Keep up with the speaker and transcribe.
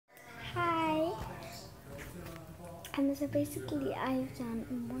And so basically I've done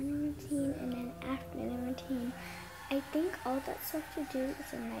a morning routine and an afternoon routine. I think all that's left to do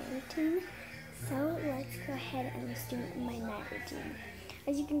is a night routine. So let's go ahead and let's do my night routine.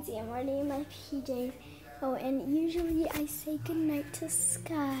 As you can see, I'm already in my PJs. Oh, and usually I say goodnight to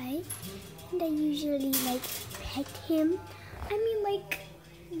Sky. And I usually pet him. I mean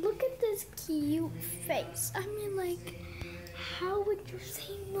look at this cute face. I mean how would you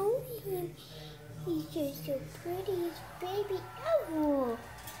say no to him? He's just the prettiest baby ever.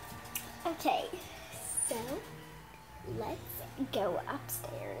 Okay, so let's go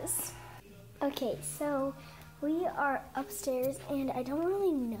upstairs. Okay, so we are upstairs and I don't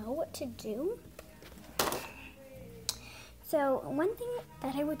really know what to do. So one thing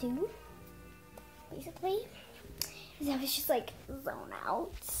that I would do, basically, is I was just zone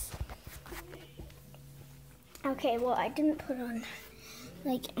out. Okay, well I didn't put on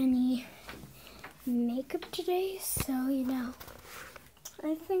any makeup today, so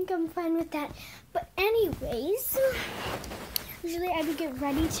I think I'm fine with that. But anyways, usually I would get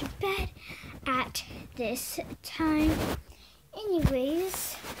ready to bed at this time.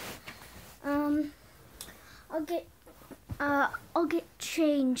 Anyways, I'll get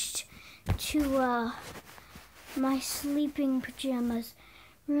changed to my sleeping pajamas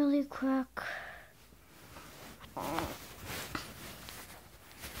really quick.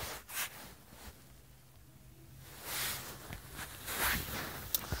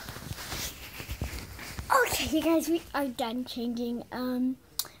 Okay, you guys, we are done changing.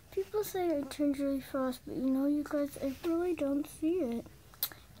 People say I change really fast, but you guys, I really don't see it.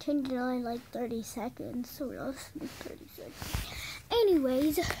 Changed it only 30 seconds, so we'll sleep 30 seconds.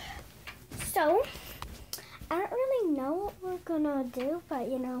 Anyways, so I don't really know what we're gonna do, but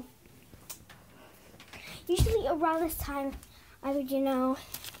usually around this time I would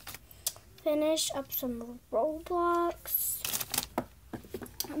finish up some Roblox,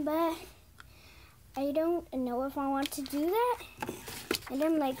 but I don't know if I want to do that. And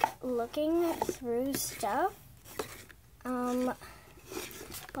I'm looking through stuff.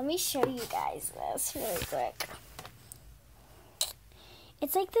 Let me show you guys this really quick.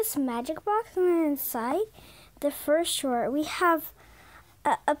 It's this magic box, and then inside the first drawer we have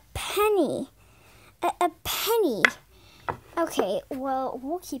a penny. A penny. Okay, well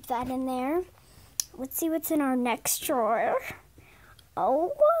we'll keep that in there. Let's see what's in our next drawer.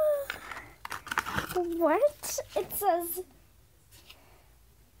 Oh, what? It says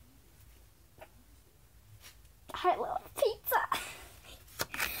I love pizza.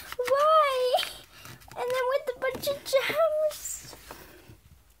 Why? And then with a bunch of gems.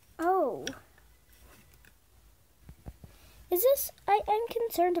 Oh. Is this, I'm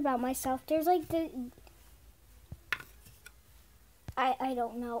concerned about myself. There's I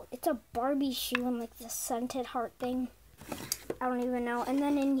don't know. It's a Barbie shoe and the scented heart thing. I don't even know. And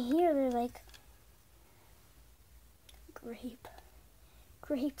then in here they're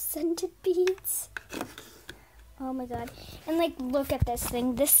grape scented beads. Oh my god. And look at this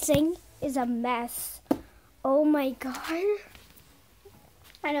thing. This thing is a mess. Oh my god.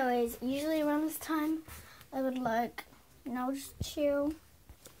 Anyways, usually around this time I would just chill.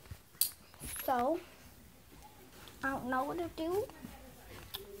 So I don't know what to do.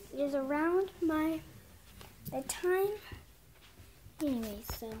 It is around my time. Anyways,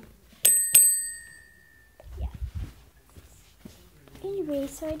 so yeah.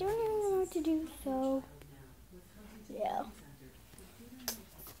 Anyways, so I don't even know what to do, so yeah.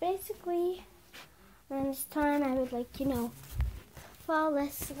 Basically, around this time I would fall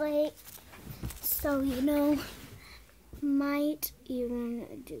asleep. So might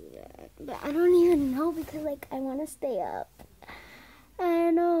even do that. But I don't even know because I want to stay up. I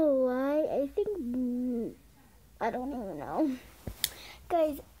don't know why. I think I don't even know.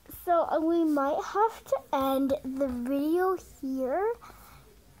 Guys, so we might have to end the video here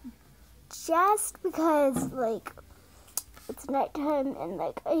just because it's nighttime and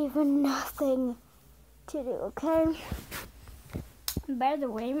I have nothing to do, okay? By the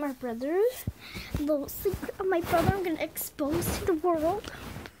way, my brother's little secret of my brother I'm gonna expose to the world.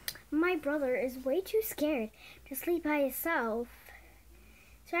 My brother is way too scared to sleep by himself.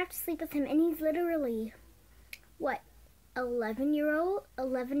 So I have to sleep with him, and he's literally, 11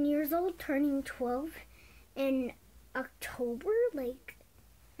 years old, turning 12 in October,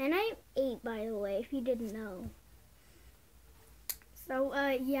 and I'm 8, by the way, if you didn't know. So,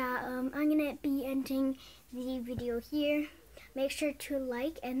 yeah, I'm gonna be ending the video here. Make sure to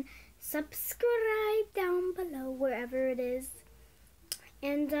like and subscribe down below, wherever it is.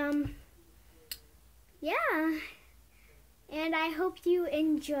 And, yeah. And I hope you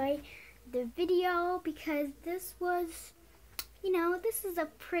enjoy the video because this was, this is a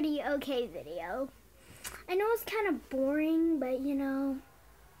pretty okay video. I know it's kind of boring, but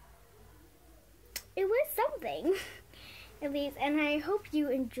it was something at least, and I hope you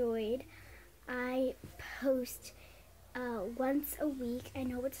enjoyed. I post once a week. I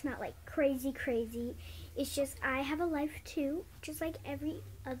know it's not like crazy. It's just I have a life too, just like every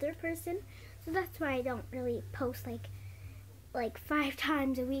other person. So that's why I don't really post like 5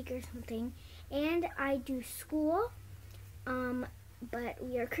 times a week or something. And I do school, but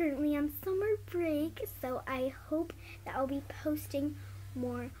we are currently on summer break, so I hope that I'll be posting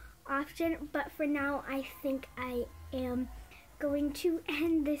more often. But for now, I think I am going to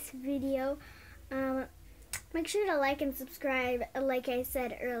end this video. Make sure to like and subscribe, like I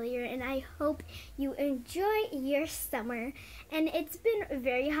said earlier, and I hope you enjoy your summer. And it's been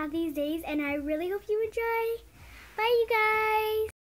very hot these days, and I really hope you enjoy. Bye, you guys!